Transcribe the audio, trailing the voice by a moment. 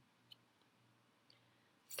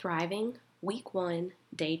Thriving, Week 1,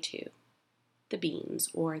 Day 2. The beans,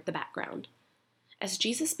 or the background. As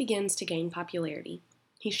Jesus begins to gain popularity,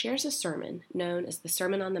 he shares a sermon known as the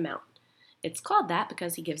Sermon on the Mount. It's called that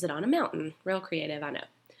because he gives it on a mountain. Real creative, I know.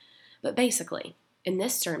 But basically, in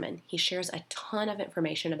this sermon, he shares a ton of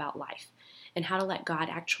information about life and how to let God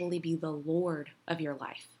actually be the Lord of your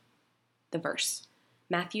life. The verse,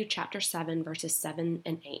 Matthew chapter 7, verses 7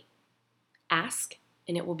 and 8. Ask,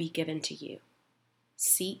 and it will be given to you.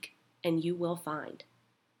 Seek, and you will find.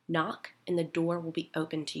 Knock, and the door will be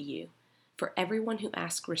opened to you. For everyone who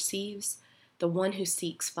asks receives, the one who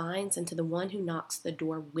seeks finds, and to the one who knocks the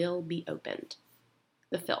door will be opened.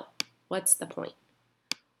 The fill. What's the point?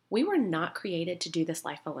 We were not created to do this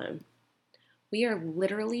life alone. We are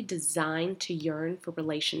literally designed to yearn for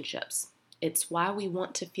relationships. It's why we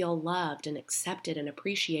want to feel loved and accepted and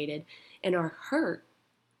appreciated and are hurt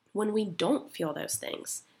when we don't feel those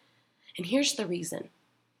things. And here's the reason.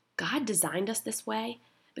 God designed us this way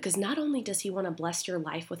because not only does he want to bless your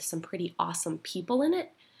life with some pretty awesome people in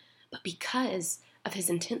it, but because of his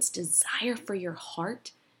intense desire for your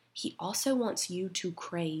heart, he also wants you to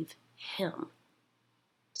crave him.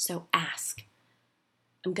 So ask.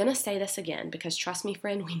 I'm going to say this again because trust me,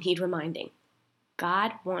 friend, we need reminding.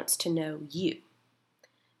 God wants to know you.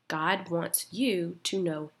 God wants you to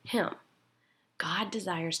know him. God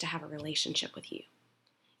desires to have a relationship with you.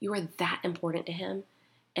 You are that important to him,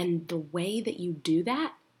 and the way that you do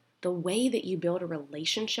that, the way that you build a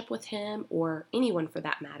relationship with him, or anyone for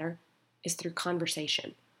that matter, is through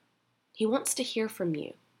conversation. He wants to hear from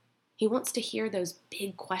you. He wants to hear those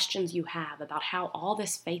big questions you have about how all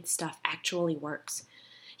this faith stuff actually works.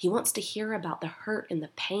 He wants to hear about the hurt and the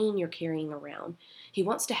pain you're carrying around. He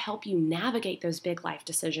wants to help you navigate those big life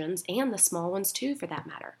decisions, and the small ones too, for that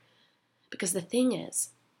matter. Because the thing is,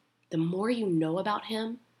 the more you know about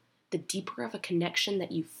him, the deeper of a connection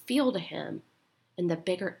that you feel to him, and the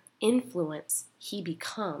bigger influence he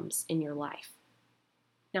becomes in your life.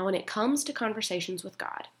 Now, when it comes to conversations with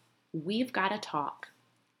God, we've got to talk,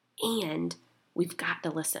 and we've got to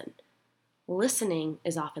listen. Listening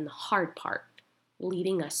is often the hard part,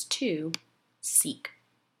 leading us to seek.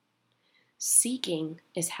 Seeking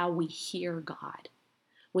is how we hear God.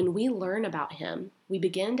 When we learn about him, we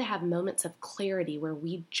begin to have moments of clarity where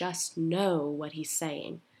we just know what he's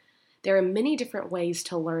saying. There are many different ways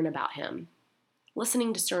to learn about him.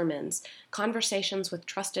 Listening to sermons, conversations with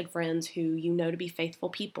trusted friends who you know to be faithful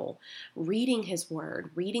people, reading his word,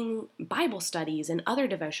 reading Bible studies and other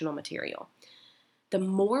devotional material. The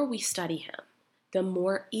more we study him, the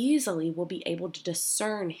more easily we'll be able to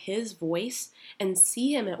discern his voice and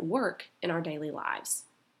see him at work in our daily lives.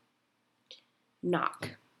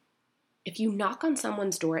 Knock. If you knock on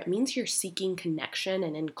someone's door, it means you're seeking connection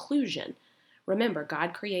and inclusion. Remember,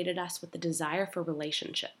 God created us with the desire for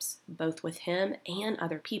relationships, both with him and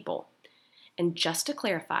other people. And just to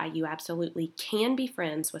clarify, you absolutely can be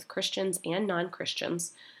friends with Christians and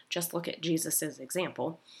non-Christians. Just look at Jesus'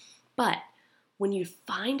 example. But when you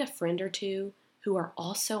find a friend or two who are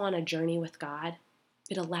also on a journey with God,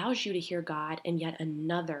 it allows you to hear God in yet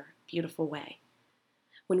another beautiful way.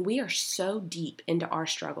 When we are so deep into our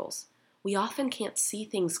struggles, we often can't see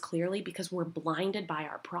things clearly because we're blinded by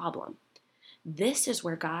our problem. This is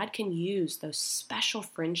where God can use those special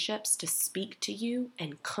friendships to speak to you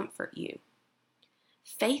and comfort you.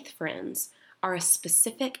 Faith friends are a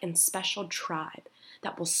specific and special tribe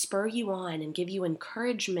that will spur you on and give you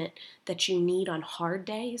encouragement that you need on hard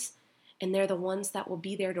days, and they're the ones that will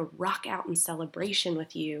be there to rock out in celebration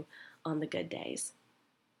with you on the good days.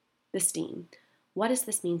 The STEAM. What does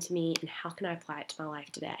this mean to me, and how can I apply it to my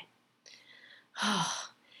life today?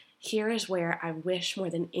 Here is where I wish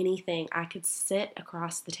more than anything I could sit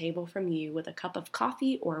across the table from you with a cup of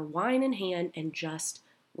coffee or wine in hand and just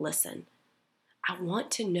listen. I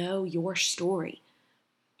want to know your story.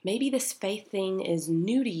 Maybe this faith thing is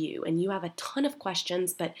new to you and you have a ton of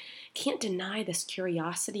questions, but can't deny this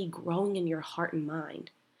curiosity growing in your heart and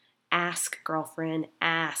mind. Ask, girlfriend,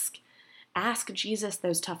 ask. Ask Jesus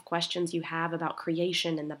those tough questions you have about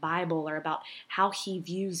creation and the Bible, or about how he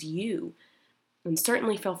views you. And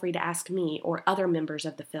certainly feel free to ask me or other members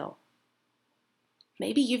of the Phil.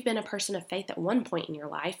 Maybe you've been a person of faith at one point in your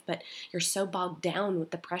life, but you're so bogged down with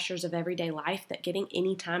the pressures of everyday life that getting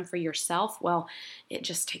any time for yourself, well, it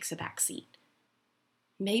just takes a back seat.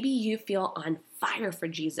 Maybe you feel on fire for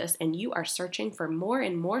Jesus and you are searching for more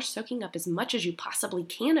and more, soaking up as much as you possibly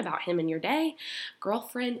can about him in your day.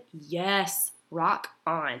 Girlfriend, yes, rock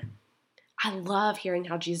on. I love hearing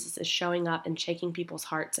how Jesus is showing up and shaking people's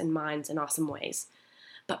hearts and minds in awesome ways.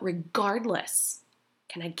 But regardless,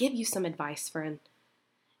 can I give you some advice, friend?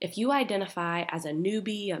 If you identify as a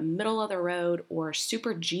newbie, a middle of the road, or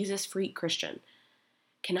super Jesus freak Christian,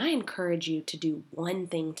 can I encourage you to do one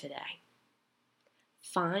thing today?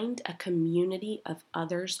 Find a community of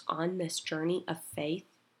others on this journey of faith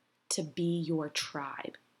to be your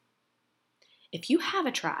tribe. If you have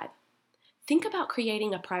a tribe, think about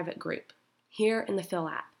creating a private group here in the Phil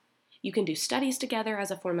app. You can do studies together as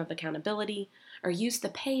a form of accountability, or use the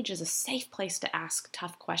page as a safe place to ask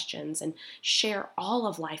tough questions and share all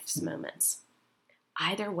of life's moments.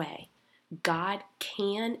 Either way, God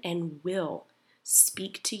can and will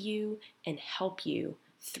speak to you and help you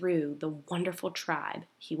through the wonderful tribe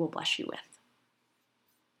He will bless you with.